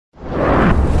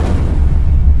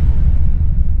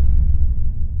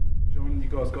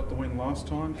last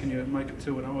time. Can you make it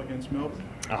 2-0 against Melbourne?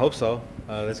 I hope so.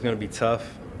 It's going to be tough.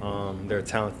 They're a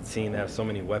talented team. They have so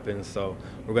many weapons, so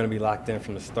we're going to be locked in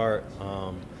from the start.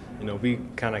 We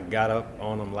kind of got up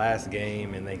on them last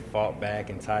game, and they fought back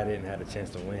and tied it and had a chance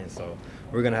to win. So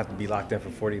we're going to have to be locked in for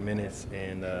 40 minutes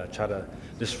and try to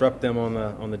disrupt them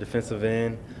on the defensive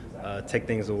end, take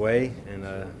things away, and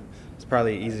it's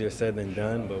probably easier said than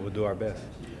done, but we'll do our best.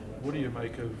 What do you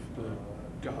make of the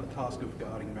task of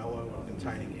guarding Mello and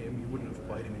containing him? You wouldn't have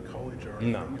played him in college or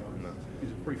anything. No. He's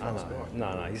a pretty fast guy.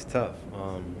 No, he's tough.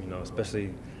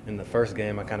 Especially in the first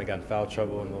game, I kind of got in foul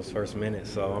trouble in those first minutes,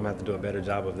 so I'm going to have to do a better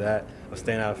job of that, of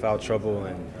staying out of foul trouble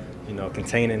and,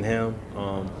 containing him.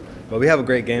 But we have a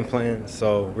great game plan,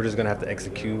 so we're just going to have to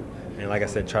execute and, like I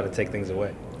said, try to take things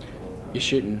away. You're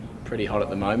shooting pretty hot at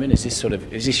the moment. Is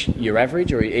this your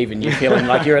average, or even you feeling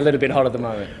like you're a little bit hot at the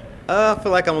moment? I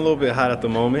feel like I'm a little bit hot at the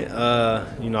moment.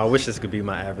 I wish this could be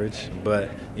my average, but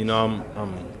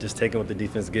I'm just taking what the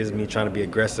defense gives me, trying to be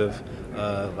aggressive.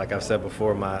 Like I've said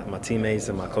before, my teammates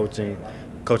and my coaching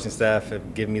staff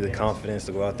have given me the confidence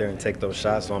to go out there and take those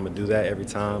shots, so I'm gonna do that every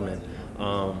time. And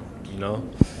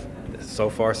so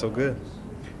far so good.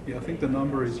 Yeah, I think the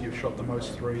number is you've shot the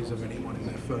most threes of anyone in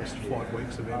their first 5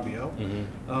 weeks of NBL.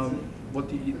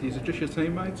 Mm-hmm. Is it just your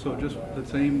teammates or just the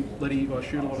team letting you guys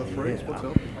shoot a lot of threes? What's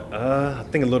up? I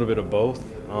think a little bit of both.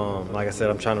 Like I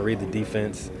said, I'm trying to read the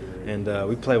defense, and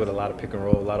we play with a lot of pick and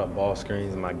roll, a lot of ball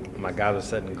screens. My guys are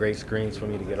setting great screens for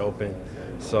me to get open.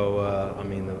 So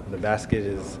the basket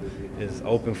is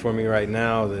open for me right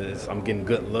now. I'm getting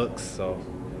good looks. So.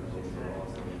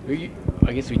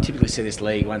 I guess we typically see this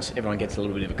league, once everyone gets a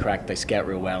little bit of a crack, they scout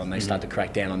real well and they start to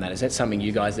crack down on that. Is that something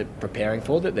you guys are preparing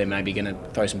for, that they're maybe going to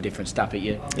throw some different stuff at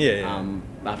you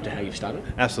after how you've started?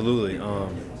 Absolutely.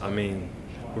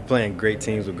 We're playing great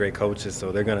teams with great coaches,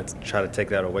 so they're going to try to take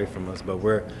that away from us. But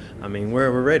we're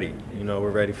ready. We're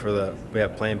ready we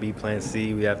have plan B, plan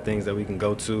C. We have things that we can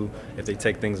go to if they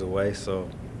take things away, so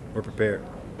we're prepared.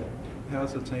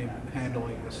 How's the team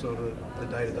handling the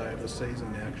day-to-day of the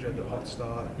season now? Because you had the hot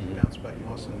start, bounce back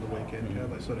nice on the weekend. How are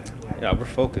they handling it? Yeah, we're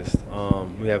focused.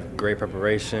 We have great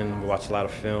preparation. We watch a lot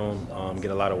of film,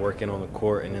 get a lot of work in on the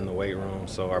court and in the weight room.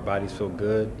 So our bodies feel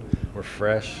good. We're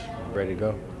fresh, ready to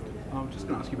go. I'm just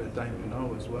going to ask you about Dane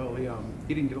Pernod as well.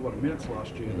 He didn't get a lot of minutes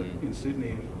last year in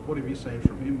Sydney. What have you seen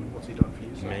from him, and what's he done for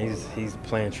you so far? He's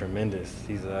playing tremendous.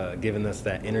 He's giving us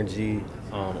that energy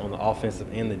on the offensive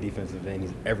and the defensive end.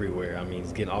 He's everywhere.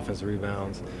 He's getting offensive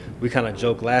rebounds. We kind of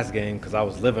joked last game because I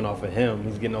was living off of him.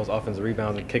 He's getting those offensive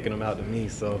rebounds and kicking them out to me.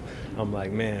 So I'm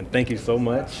like, man, thank you so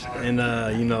much. And,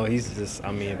 he's just,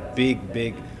 a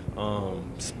big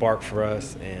spark for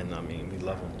us, and, we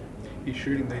love him. His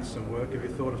shooting needs some work. Have you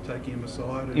thought of taking him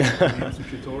aside and giving him some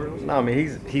tutorials? No,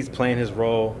 he's playing his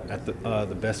role at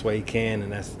the best way he can,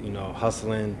 and that's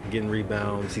hustling, getting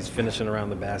rebounds. He's finishing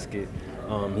around the basket.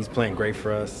 He's playing great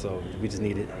for us, so we just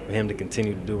needed him to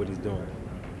continue to do what he's doing.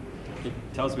 Can you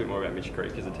tell us a bit more about Mitch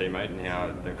Creek as a teammate and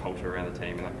how the culture around the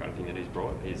team and that kind of thing that he's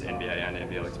brought, his NBA and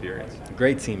NBL experience?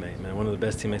 Great teammate, man. One of the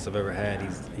best teammates I've ever had.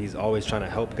 He's always trying to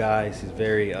help guys. He's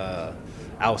very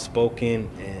outspoken,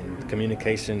 and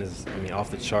communication is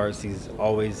off the charts. He's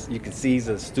always, you can see he's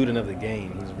a student of the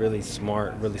game. He's really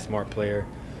smart player.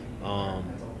 And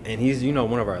he's,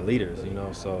 one of our leaders,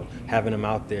 so having him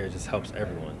out there just helps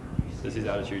everyone. Does his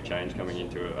attitude change coming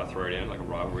into a throwdown, like a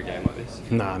rivalry game like this?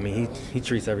 Nah, he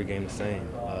treats every game the same.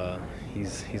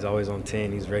 He's always on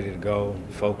 10. He's ready to go,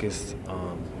 focused.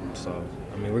 So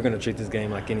we're going to treat this game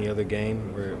like any other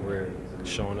game. We're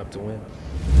showing up to win.